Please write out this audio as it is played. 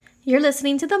You're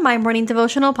listening to the My Morning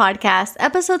Devotional Podcast,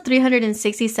 episode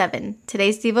 367.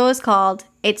 Today's Devo is called,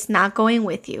 It's Not Going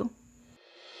With You.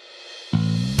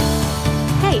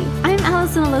 Hey, I'm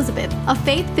Allison Elizabeth, a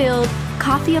faith-filled,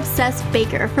 coffee-obsessed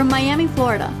baker from Miami,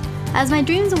 Florida. As my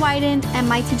dreams widened and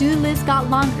my to-do list got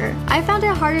longer, I found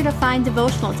it harder to find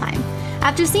devotional time.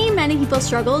 After seeing many people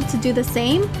struggle to do the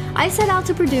same, I set out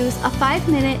to produce a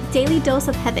 5-minute daily dose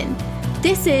of heaven.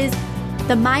 This is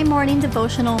the My Morning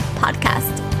Devotional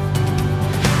Podcast.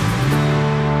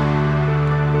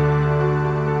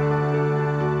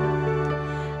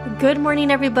 Good morning,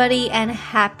 everybody, and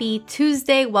happy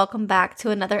Tuesday. Welcome back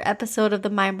to another episode of the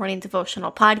My Morning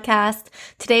Devotional Podcast.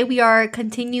 Today, we are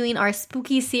continuing our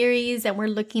spooky series, and we're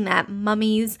looking at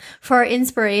mummies for our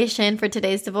inspiration for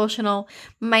today's devotional.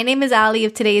 My name is Allie.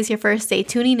 If today is your first day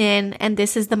tuning in, and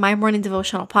this is the My Morning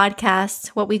Devotional Podcast.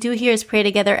 What we do here is pray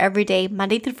together every day,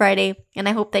 Monday through Friday, and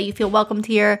I hope that you feel welcomed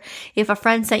here. If a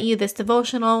friend sent you this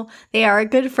devotional, they are a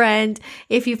good friend.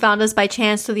 If you found us by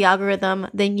chance through the algorithm,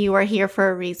 then you are here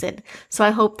for a reason. So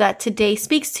I hope that today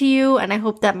speaks to you, and I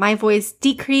hope that my voice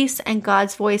decrease and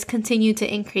God's voice continue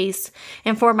to increase.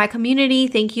 And for my community,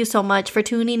 thank you so much for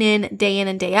tuning in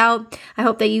and day out. I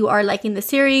hope that you are liking the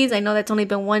series. I know that's only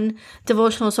been one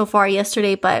devotional so far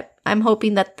yesterday, but I'm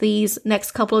hoping that these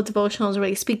next couple of devotionals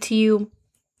really speak to you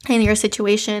in your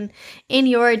situation, in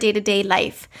your day-to-day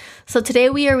life. So today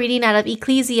we are reading out of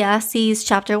Ecclesiastes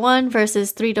chapter 1,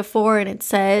 verses 3-4, and it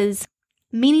says,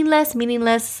 Meaningless,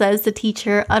 meaningless, says the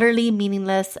teacher, utterly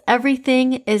meaningless.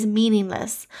 Everything is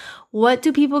meaningless. What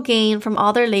do people gain from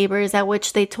all their labors at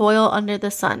which they toil under the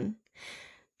sun?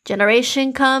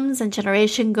 Generation comes and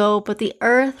generation go, but the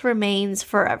earth remains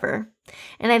forever.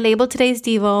 And I labeled today's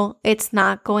Devo, It's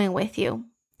Not Going With You.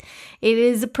 It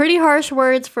is pretty harsh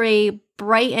words for a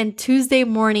bright and Tuesday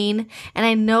morning, and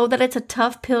I know that it's a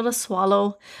tough pill to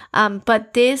swallow,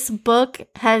 but this book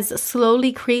has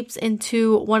slowly creeped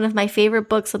into one of my favorite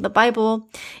books of the Bible.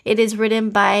 It is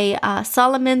written by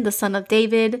Solomon, the son of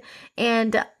David,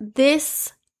 and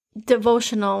this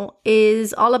devotional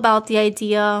is all about the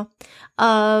idea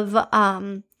of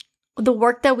the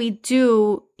work that we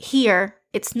do here.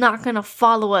 It's not going to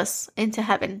follow us into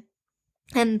heaven.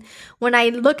 And when I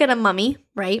look at a mummy,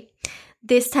 right,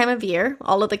 this time of year,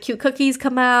 all of the cute cookies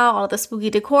come out, all of the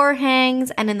spooky decor hangs,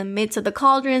 and in the midst of the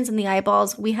cauldrons and the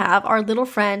eyeballs, we have our little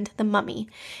friend, the mummy.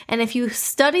 And if you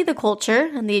study the culture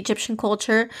and the Egyptian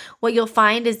culture, what you'll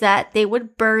find is that they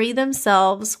would bury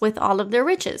themselves with all of their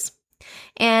riches.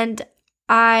 And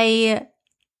I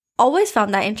always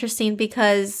found that interesting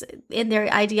because in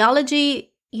their ideology,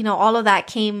 all of that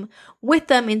came with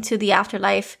them into the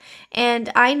afterlife.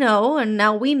 And I know, and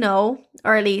now we know,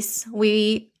 or at least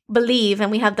we believe and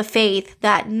we have the faith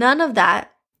that none of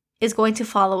that is going to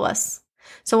follow us.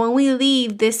 So when we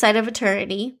leave this side of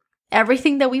eternity,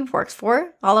 everything that we've worked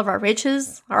for, all of our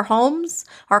riches, our homes,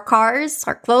 our cars,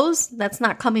 our clothes, that's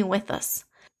not coming with us.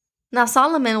 Now,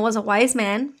 Solomon was a wise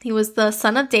man. He was the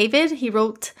son of David. He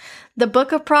wrote the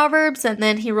book of Proverbs, and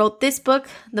then he wrote this book,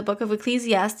 the book of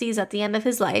Ecclesiastes, at the end of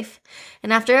his life.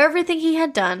 And after everything he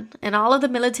had done, and all of the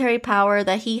military power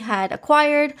that he had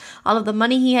acquired, all of the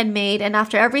money he had made, and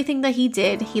after everything that he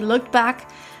did, he looked back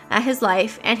at his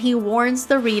life, and he warns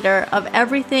the reader of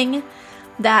everything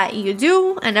that you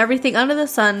do, and everything under the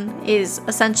sun is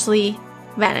essentially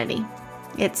vanity.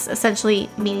 It's essentially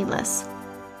meaningless.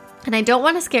 And I don't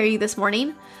want to scare you this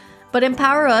morning, but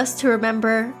empower us to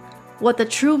remember what the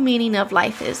true meaning of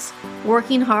life is.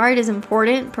 Working hard is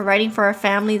important. Providing for our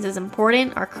families is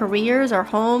important. Our careers, our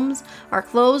homes, our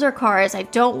clothes, our cars. I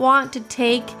don't want to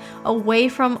take away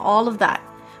from all of that.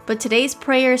 But today's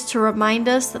prayer is to remind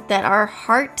us that our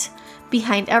heart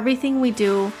behind everything we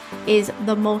do is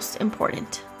the most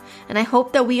important. And I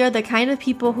hope that we are the kind of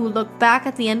people who look back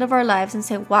at the end of our lives and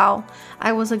say, wow,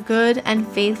 I was a good and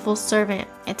faithful servant.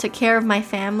 I took care of my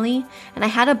family and I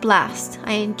had a blast.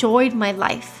 I enjoyed my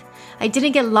life. I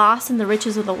didn't get lost in the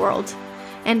riches of the world.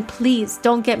 And please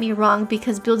don't get me wrong,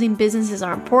 because building businesses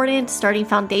are important, starting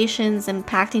foundations,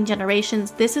 impacting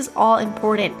generations. This is all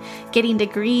important. Getting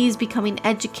degrees, becoming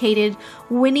educated,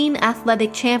 winning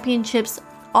athletic championships,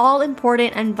 all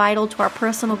important and vital to our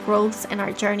personal growths and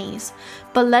our journeys.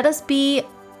 But let us be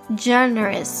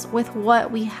generous with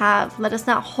what we have. Let us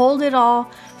not hold it all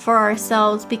for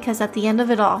ourselves, because at the end of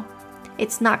it all,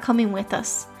 it's not coming with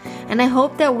us. And I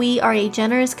hope that we are a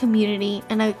generous community,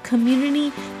 and a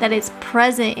community that is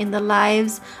present in the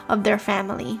lives of their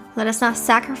family. Let us not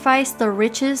sacrifice the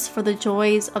riches for the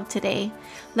joys of today.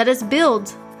 Let us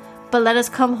build, but let us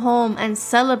come home and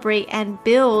celebrate and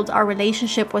build our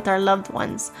relationship with our loved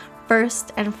ones.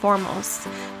 first and foremost.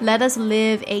 Let us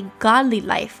live a godly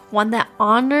life, one that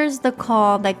honors the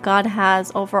call that God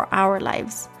has over our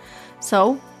lives.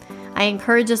 So, I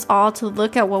encourage us all to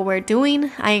look at what we're doing.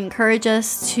 I encourage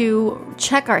us to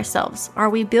check ourselves. Are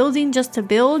we building just to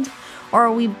build, or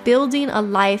are we building a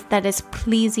life that is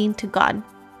pleasing to God?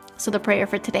 So the prayer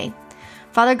for today.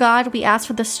 Father God, we ask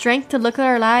for the strength to look at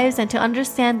our lives and to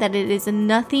understand that it is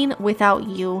nothing without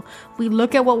you. We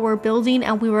look at what we're building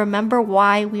and we remember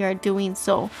why we are doing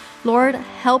so. Lord,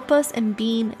 help us in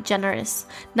being generous.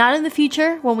 Not in the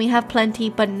future when we have plenty,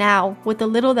 but now with the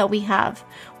little that we have.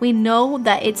 We know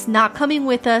that it's not coming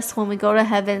with us when we go to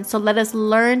heaven, so let us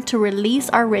learn to release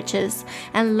our riches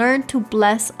and learn to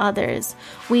bless others.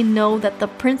 We know that the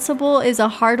principle is a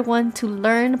hard one to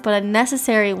learn, but a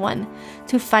necessary one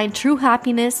to find true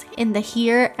happiness in the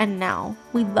here and now.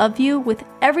 We love you with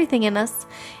everything in us.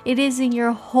 It is in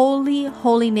your holy,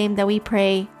 holy name that we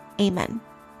pray. Amen.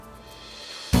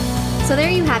 So there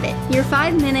you have it, your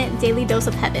 5-minute daily dose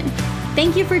of heaven.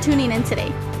 Thank you for tuning in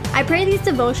today. I pray these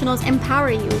devotionals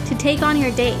empower you to take on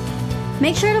your day.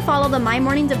 Make sure to follow the My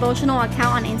Morning Devotional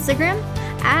account on Instagram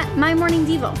at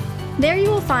MyMorningDevo. There you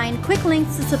will find quick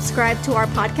links to subscribe to our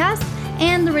podcast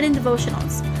and the written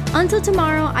devotionals. Until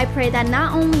tomorrow, I pray that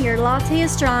not only your latte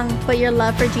is strong, but your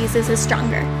love for Jesus is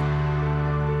stronger.